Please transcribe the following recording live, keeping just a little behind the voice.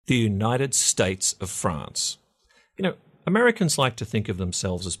the United States of France. You know, Americans like to think of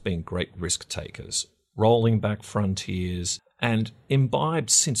themselves as being great risk takers, rolling back frontiers, and imbibed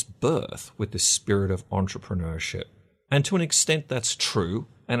since birth with the spirit of entrepreneurship. And to an extent that's true,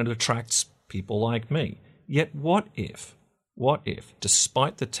 and it attracts people like me. Yet what if,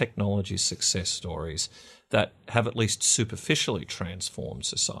 despite the technology success stories that have at least superficially transformed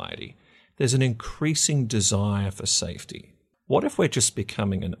society, there's an increasing desire for safety? What if we're just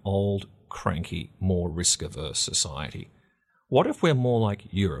becoming an old, cranky, more risk-averse society? What if we're more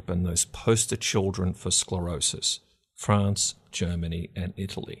like Europe and those poster children for sclerosis, France, Germany, and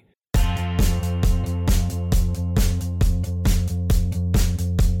Italy?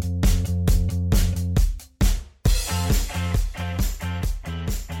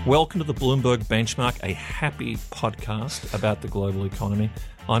 Welcome to the Bloomberg Benchmark, a happy podcast about the global economy.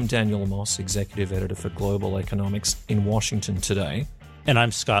 I'm Daniel Moss, Executive Editor for Global Economics in Washington today. And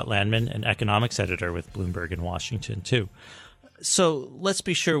I'm Scott Landman, an economics editor with Bloomberg in Washington, too. So let's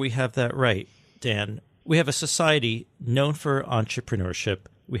be sure we have that right, Dan. We have a society known for entrepreneurship.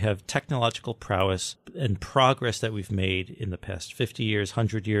 We have technological prowess and progress that we've made in the past 50 years,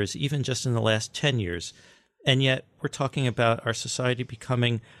 100 years, even just in the last 10 years. And yet we're talking about our society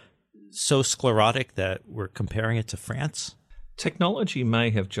becoming so sclerotic that we're comparing it to France. Technology may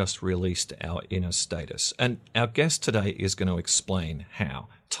have just released our inner status, and our guest today is going to explain how.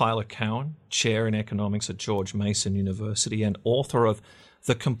 Tyler Cowen, Chair in Economics at George Mason University and author of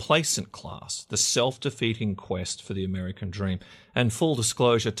The Complacent Class, The Self-Defeating Quest for the American Dream. And full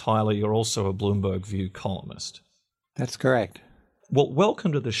disclosure, Tyler, you're also a Bloomberg View columnist. That's correct. Well,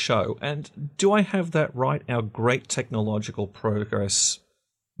 welcome to the show. And do I have that right? Our great technological progress,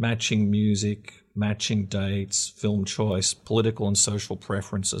 matching music, matching dates, film choice, political and social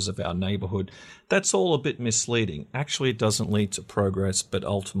preferences of our neighborhood, that's all a bit misleading. Actually, it doesn't lead to progress, but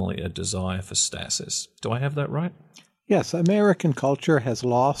ultimately a desire for stasis. Do I have that right? Yes, American culture has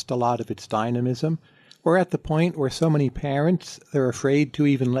lost a lot of its dynamism. We're at the point where so many parents, they're afraid to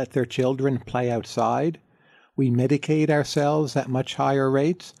even let their children play outside. We medicate ourselves at much higher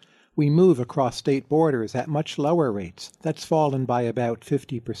rates. We move across state borders at much lower rates. That's fallen by about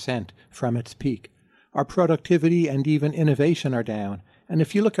 50% from its peak. Our productivity and even innovation are down. And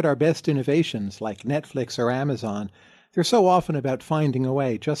if you look at our best innovations like Netflix or Amazon, they're so often about finding a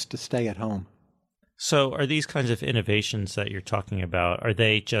way just to stay at home. So are these kinds of innovations that you're talking about, are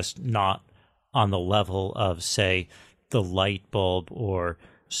they just not on the level of, say, the light bulb or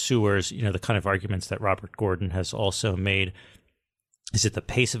sewers, you know, the kind of arguments that Robert Gordon has also made? Is it the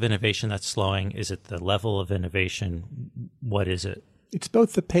pace of innovation that's slowing? Is it the level of innovation? What is it? It's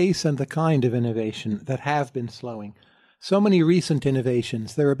both the pace and the kind of innovation that have been slowing. So many recent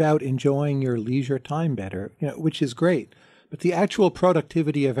innovations, they're about enjoying your leisure time better, which is great. But the actual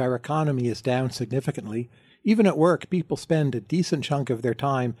productivity of our economy is down significantly. Even at work, people spend a decent chunk of their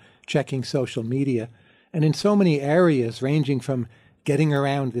time checking social media. And in so many areas, ranging from getting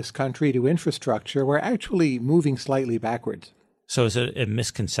around this country to infrastructure, we're actually moving slightly backwards. So is it a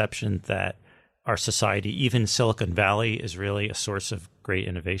misconception that our society, even Silicon Valley, is really a source of great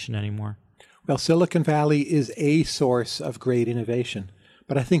innovation anymore? Well, Silicon Valley is a source of great innovation.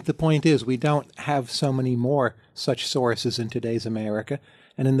 But I think the point is we don't have so many more such sources in today's America.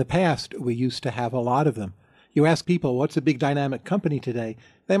 And in the past, we used to have a lot of them. You ask people, what's a big dynamic company today?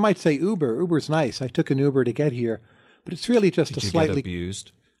 They might say Uber. Uber's nice. I took an Uber to get here. But it's really just Did a you slightly... get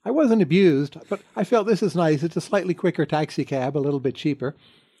abused? I wasn't abused, but I felt this is nice. It's a slightly quicker taxi cab, a little bit cheaper.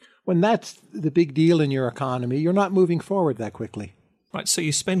 When that's the big deal in your economy, you're not moving forward that quickly. Right, so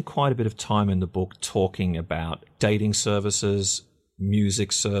you spend quite a bit of time in the book talking about dating services,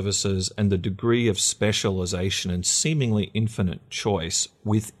 music services, and the degree of specialization and seemingly infinite choice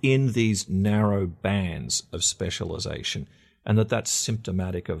within these narrow bands of specialization, and that's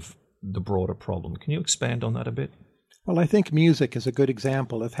symptomatic of the broader problem. Can you expand on that a bit? Well, I think music is a good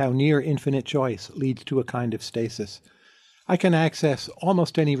example of how near infinite choice leads to a kind of stasis. I can access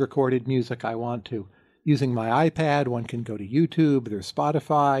almost any recorded music I want to. Using my iPad, one can go to YouTube, there's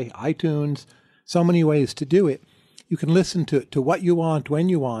Spotify, iTunes, so many ways to do it. You can listen to what you want, when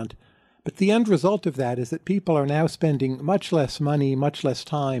you want. But the end result of that is that people are now spending much less money, much less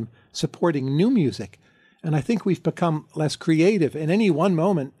time supporting new music. And I think we've become less creative. In any one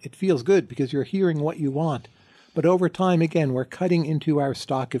moment, it feels good because you're hearing what you want. But over time, again, we're cutting into our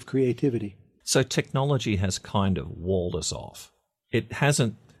stock of creativity. So technology has kind of walled us off. It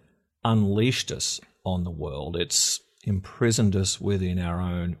hasn't unleashed us on the world. It's imprisoned us within our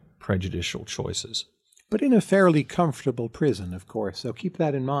own prejudicial choices. But in a fairly comfortable prison, of course. So keep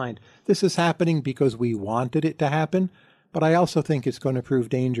that in mind. This is happening because we wanted it to happen. but I also think it's going to prove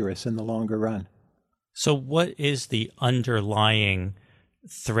dangerous in the longer run. So what is the underlying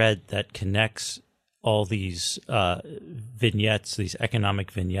thread that connects all these vignettes, these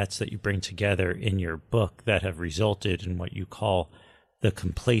economic vignettes that you bring together in your book that have resulted in what you call the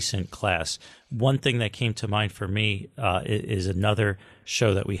complacent class? One thing that came to mind for me is another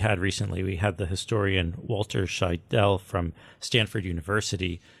show that we had recently. We had the historian Walter Scheidel from Stanford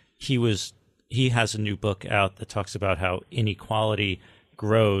University. He has a new book out that talks about how inequality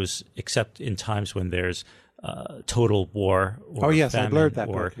grows, except in times when there's total war, or oh yes, famine, I blurred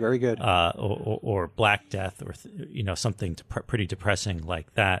that book. Very good. Or Black Death, or something pretty depressing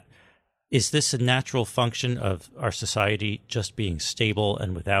like that. Is this a natural function of our society just being stable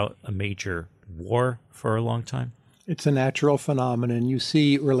and without a major war for a long time? It's a natural phenomenon. You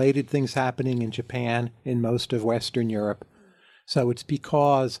see related things happening in Japan, in most of Western Europe. So it's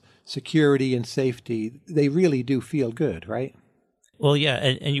because security and safety, they really do feel good, right? Well, yeah,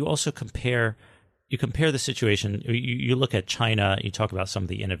 and you also compare the situation. You look at China, you talk about some of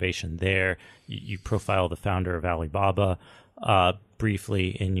the innovation there. You profile the founder of Alibaba briefly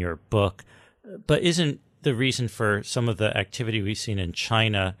in your book. But isn't the reason for some of the activity we've seen in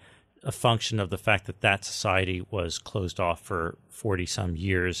China a function of the fact that that society was closed off for 40-some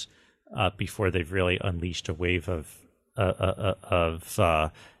years before they've really unleashed a wave of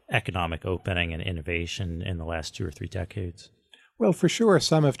economic opening and innovation in the last 2 or 3 decades? Well, for sure,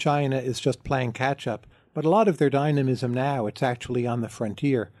 some of China is just playing catch-up, but a lot of their dynamism now, it's actually on the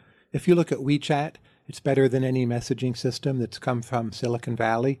frontier. If you look at WeChat, it's better than any messaging system that's come from Silicon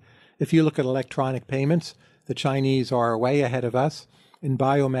Valley. If you look at electronic payments, the Chinese are way ahead of us. In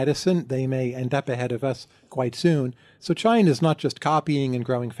biomedicine, they may end up ahead of us quite soon. So China is not just copying and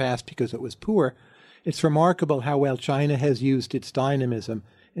growing fast because it was poor. It's remarkable how well China has used its dynamism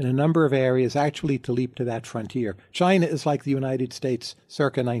in a number of areas actually to leap to that frontier. China is like the United States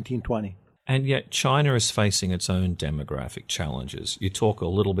circa 1920. And yet China is facing its own demographic challenges. You talk a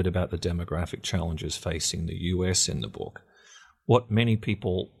little bit about the demographic challenges facing the US in the book. What many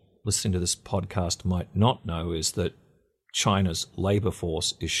people listening to this podcast might not know is that China's labor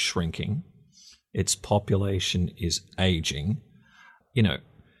force is shrinking. Its population is aging.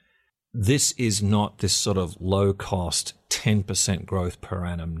 This is not this sort of low-cost 10% growth per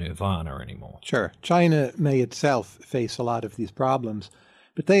annum nirvana anymore. Sure. China may itself face a lot of these problems,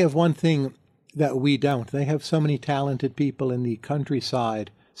 but they have one thing that we don't. They have so many talented people in the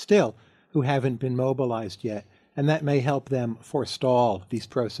countryside still who haven't been mobilized yet, and that may help them forestall these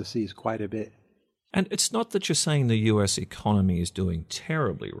processes quite a bit. And it's not that you're saying the U.S. economy is doing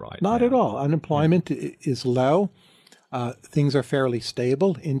terribly right now. Not at all. Unemployment is low. Things are fairly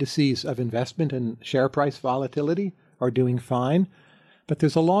stable. Indices of investment and share price volatility are doing fine. But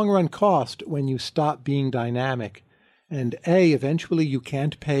there's a long-run cost when you stop being dynamic. And A, eventually you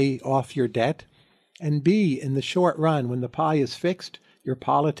can't pay off your debt. And B, in the short run, when the pie is fixed, your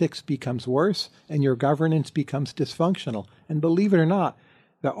politics becomes worse and your governance becomes dysfunctional. And believe it or not,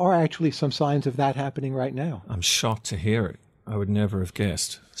 there are actually some signs of that happening right now. I'm shocked to hear it. I would never have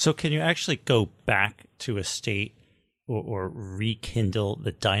guessed. So can you actually go back to a state or rekindle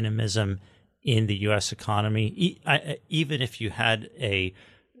the dynamism in the U.S. economy, even if you had a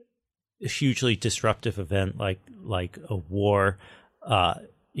hugely disruptive event like a war?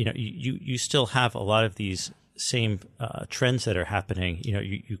 You still have a lot of these same trends that are happening.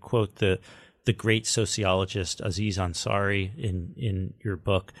 You quote the great sociologist Aziz Ansari in your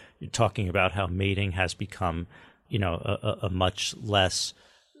book, talking about how mating has become a much less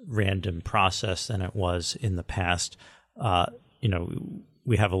random process than it was in the past.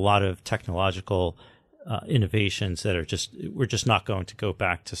 We have a lot of technological innovations that are we're just not going to go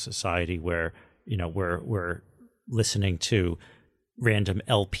back to society where we're listening to random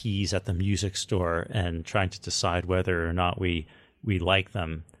LPs at the music store and trying to decide whether or not we like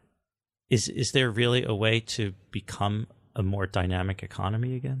them. Is there really a way to become a more dynamic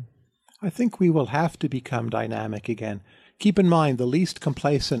economy again? I think we will have to become dynamic again. Keep in mind, the least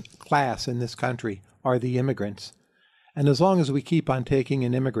complacent class in this country are the immigrants. And as long as we keep on taking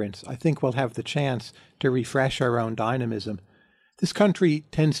in immigrants, I think we'll have the chance to refresh our own dynamism. This country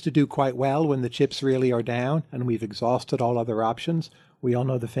tends to do quite well when the chips really are down and we've exhausted all other options. We all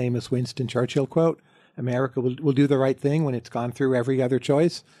know the famous Winston Churchill quote, America will do the right thing when it's gone through every other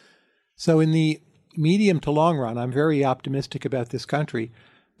choice. So in the medium to long run, I'm very optimistic about this country.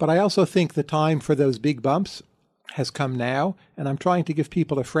 But I also think the time for those big bumps has come now, and I'm trying to give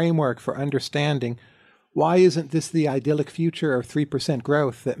people a framework for understanding why isn't this the idyllic future of 3%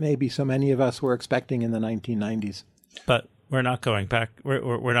 growth that maybe so many of us were expecting in the 1990s. But we're not going back.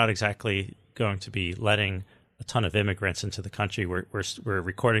 We're not exactly going to be letting a ton of immigrants into the country. We're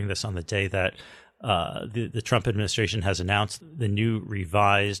recording this on the day that the Trump administration has announced the new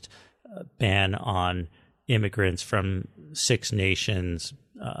revised ban on immigrants from 6 nations,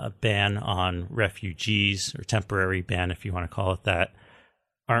 ban on refugees, or temporary ban, if you want to call it that.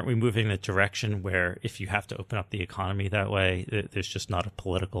 Aren't we moving in the direction where if you have to open up the economy that way, there's just not a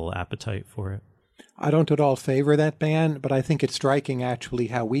political appetite for it? I don't at all favor that ban, but I think it's striking actually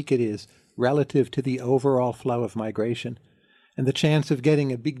how weak it is relative to the overall flow of migration. And the chance of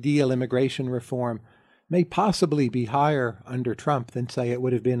getting a big deal immigration reform may possibly be higher under Trump than, say, it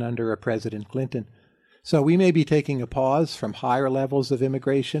would have been under a President Clinton. So we may be taking a pause from higher levels of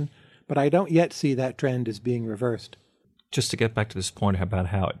immigration, but I don't yet see that trend as being reversed. Just to get back to this point about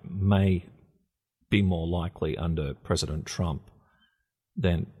how it may be more likely under President Trump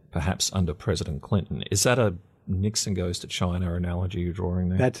than perhaps under President Clinton, is that a Nixon goes to China analogy you're drawing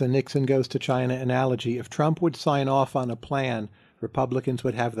there? That's a Nixon goes to China analogy. If Trump would sign off on a plan, Republicans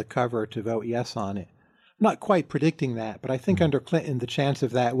would have the cover to vote yes on it. I'm not quite predicting that, but I think under Clinton, the chance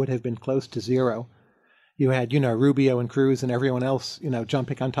of that would have been close to zero. You had, Rubio and Cruz and everyone else,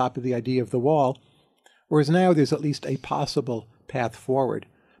 jumping on top of the idea of the wall. Whereas now there's at least a possible path forward.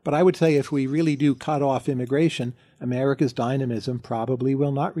 But I would say if we really do cut off immigration, America's dynamism probably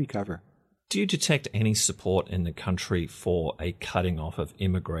will not recover. Do you detect any support in the country for a cutting off of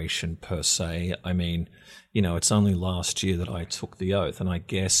immigration per se? I mean, it's only last year that I took the oath, and I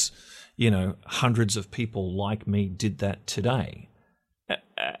guess, hundreds of people like me did that today.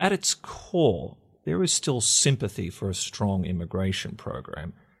 At its core, there is still sympathy for a strong immigration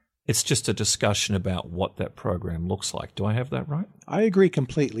program. It's just a discussion about what that program looks like. Do I have that right? I agree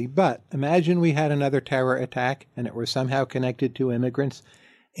completely, but imagine we had another terror attack and it were somehow connected to immigrants,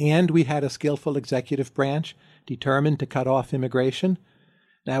 and we had a skillful executive branch determined to cut off immigration.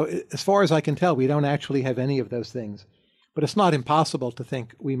 Now, as far as I can tell, we don't actually have any of those things, but it's not impossible to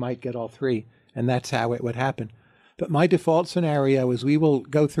think we might get all three, and that's how it would happen. But my default scenario is we will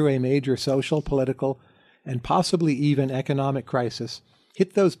go through a major social, political, and possibly even economic crisis,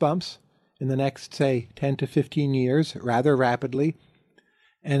 hit those bumps in the next, say, 10 to 15 years rather rapidly,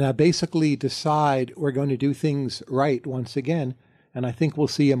 and basically decide we're going to do things right once again. And I think we'll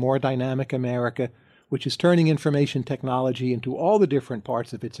see a more dynamic America, which is turning information technology into all the different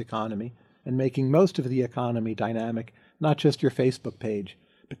parts of its economy and making most of the economy dynamic, not just your Facebook page.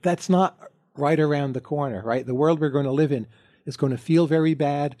 But that's not right around the corner, right? The world we're going to live in is going to feel very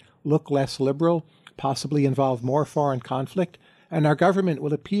bad, look less liberal, possibly involve more foreign conflict, and our government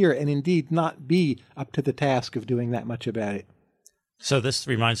will appear and indeed not be up to the task of doing that much about it. So this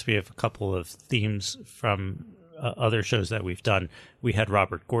reminds me of a couple of themes from other shows that we've done. We had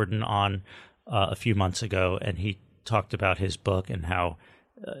Robert Gordon on a few months ago, and he talked about his book and how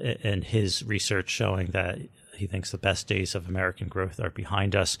and his research showing that he thinks the best days of American growth are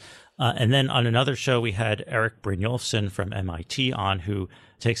behind us. And then on another show, we had Eric Brynjolfsson from MIT on, who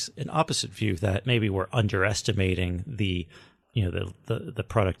takes an opposite view that maybe we're underestimating the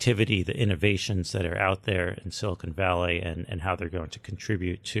productivity, the innovations that are out there in Silicon Valley and how they're going to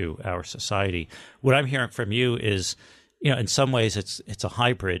contribute to our society. What I'm hearing from you is, in some ways it's a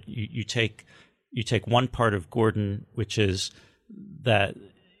hybrid. You take one part of Gordon, which is that,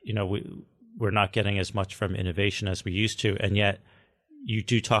 we're not getting as much from innovation as we used to, and yet you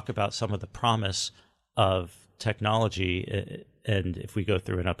do talk about some of the promise of technology, and if we go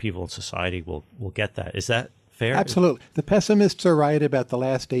through an upheaval in society, we'll get that. Is that fair? Absolutely. The pessimists are right about the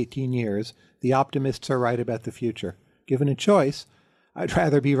last 18 years. The optimists are right about the future. Given a choice, I'd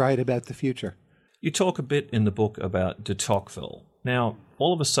rather be right about the future. You talk a bit in the book about de Tocqueville. Now,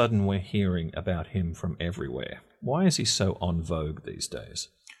 all of a sudden we're hearing about him from everywhere. Why is he so en vogue these days?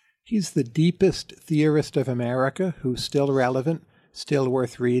 He's the deepest theorist of America who's still relevant, still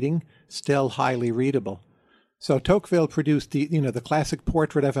worth reading, still highly readable. So Tocqueville produced the classic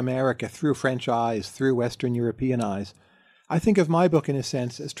portrait of America through French eyes, through Western European eyes. I think of my book, in a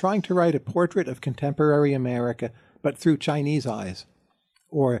sense, as trying to write a portrait of contemporary America, but through Chinese eyes,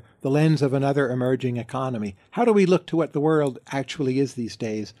 or the lens of another emerging economy. How do we look to what the world actually is these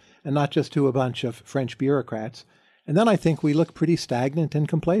days, and not just to a bunch of French bureaucrats? And then I think we look pretty stagnant and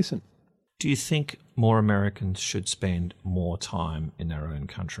complacent. Do you think more Americans should spend more time in their own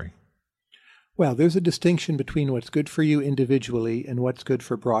country? Well, there's a distinction between what's good for you individually and what's good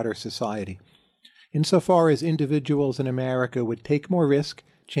for broader society. Insofar as individuals in America would take more risk,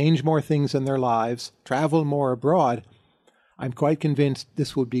 change more things in their lives, travel more abroad, I'm quite convinced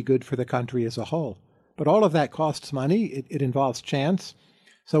this would be good for the country as a whole. But all of that costs money. It involves chance.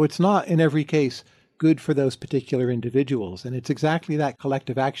 So it's not, in every case, good for those particular individuals. And it's exactly that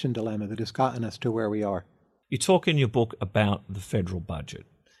collective action dilemma that has gotten us to where we are. You talk in your book about the federal budget.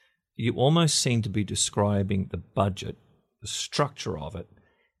 You almost seem to be describing the budget, the structure of it,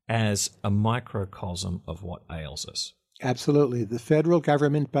 as a microcosm of what ails us. Absolutely. The federal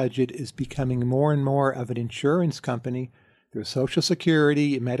government budget is becoming more and more of an insurance company through Social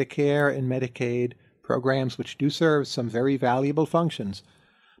Security, Medicare, and Medicaid programs, which do serve some very valuable functions.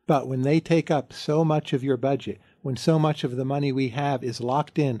 But when they take up so much of your budget, when so much of the money we have is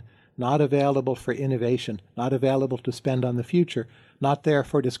locked in, not available for innovation, not available to spend on the future, not there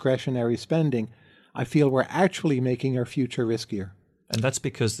for discretionary spending, I feel we're actually making our future riskier. And that's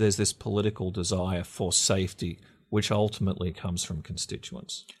because there's this political desire for safety, which ultimately comes from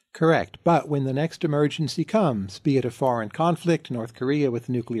constituents. Correct. But when the next emergency comes, be it a foreign conflict, North Korea with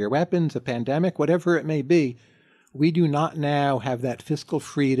nuclear weapons, a pandemic, whatever it may be, we do not now have that fiscal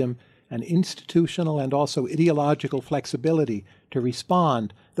freedom and institutional and also ideological flexibility to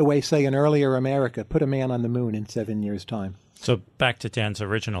respond the way, say, an earlier America put a man on the moon in 7 years' time. So back to Dan's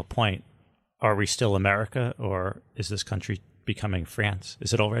original point, are we still America, or is this country becoming France?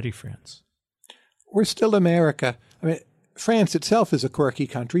 Is it already France? We're still America. I mean, France itself is a quirky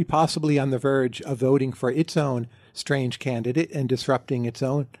country, possibly on the verge of voting for its own strange candidate and disrupting its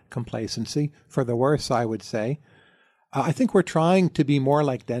own complacency, for the worse, I would say. I think we're trying to be more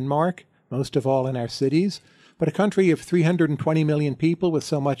like Denmark, most of all in our cities, but a country of 320 million people with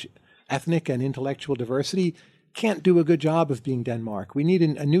so much ethnic and intellectual diversity can't do a good job of being Denmark. We need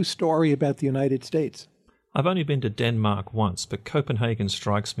a new story about the United States. I've only been to Denmark once, but Copenhagen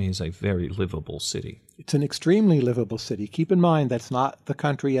strikes me as a very livable city. It's an extremely livable city. Keep in mind that's not the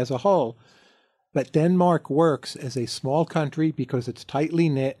country as a whole, but Denmark works as a small country because it's tightly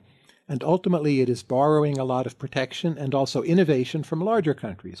knit, and ultimately it is borrowing a lot of protection and also innovation from larger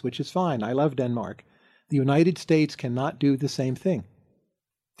countries, which is fine. I love Denmark. The United States cannot do the same thing.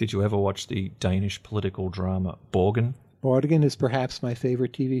 Did you ever watch the Danish political drama Borgen? Borgen is perhaps my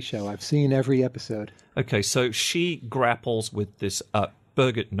favorite TV show. I've seen every episode. Okay, so she grapples with this.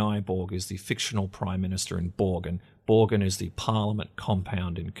 Birgit Nyborg is the fictional prime minister in Borgen. Borgen is the parliament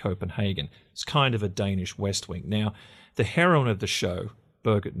compound in Copenhagen. It's kind of a Danish West Wing. Now, the heroine of the show,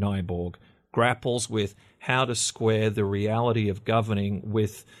 Birgit Nyborg, grapples with how to square the reality of governing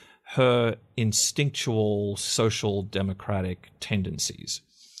with her instinctual social democratic tendencies.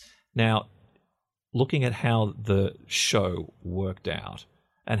 Now, looking at how the show worked out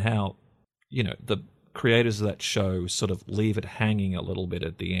and how, the creators of that show sort of leave it hanging a little bit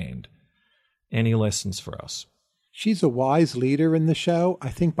at the end, any lessons for us? She's a wise leader in the show. I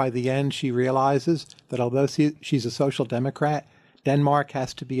think by the end she realizes that although she's a social democrat, Denmark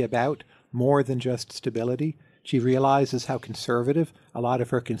has to be about more than just stability. She realizes how conservative a lot of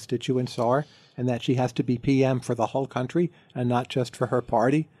her constituents are and that she has to be PM for the whole country and not just for her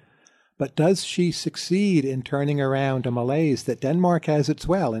party. But does she succeed in turning around a malaise that Denmark has as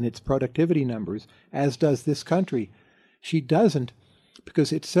well in its productivity numbers, as does this country? She doesn't,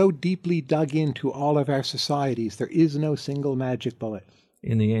 because it's so deeply dug into all of our societies. There is no single magic bullet.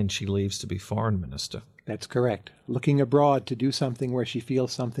 In the end, she leaves to be foreign minister. That's correct. Looking abroad to do something where she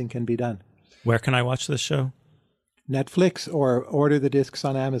feels something can be done. Where can I watch this show? Netflix, or order the discs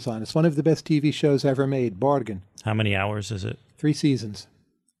on Amazon. It's one of the best TV shows ever made, Borgen. How many hours is it? 3 seasons.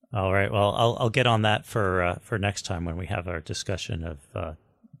 All right. Well, I'll get on that for next time when we have our discussion of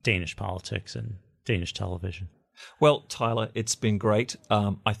Danish politics and Danish television. Well, Tyler, it's been great.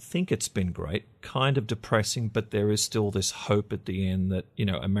 I think it's been great. Kind of depressing, but there is still this hope at the end that,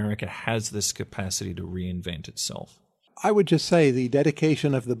 America has this capacity to reinvent itself. I would just say the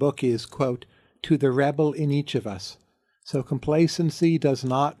dedication of the book is, quote, to the rebel in each of us. So complacency does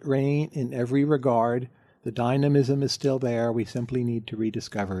not reign in every regard. The dynamism is still there. We simply need to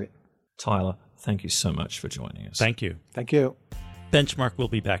rediscover it. Tyler, thank you so much for joining us. Thank you. Thank you. Benchmark will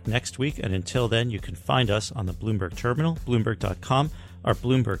be back next week, and until then, you can find us on the Bloomberg Terminal, Bloomberg.com, our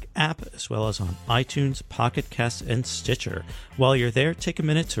Bloomberg app, as well as on iTunes, Pocket Casts, and Stitcher. While you're there, take a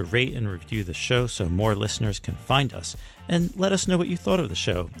minute to rate and review the show so more listeners can find us. And let us know what you thought of the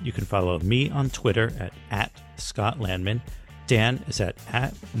show. You can follow me on Twitter at Scott Landman. Dan is at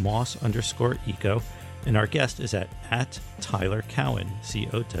Moss_eco. And our guest is at Tyler Cowen,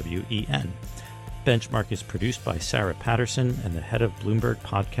 Cowen. Benchmark is produced by Sarah Patterson, and the head of Bloomberg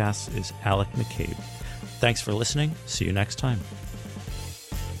Podcasts is Alec McCabe. Thanks for listening. See you next time.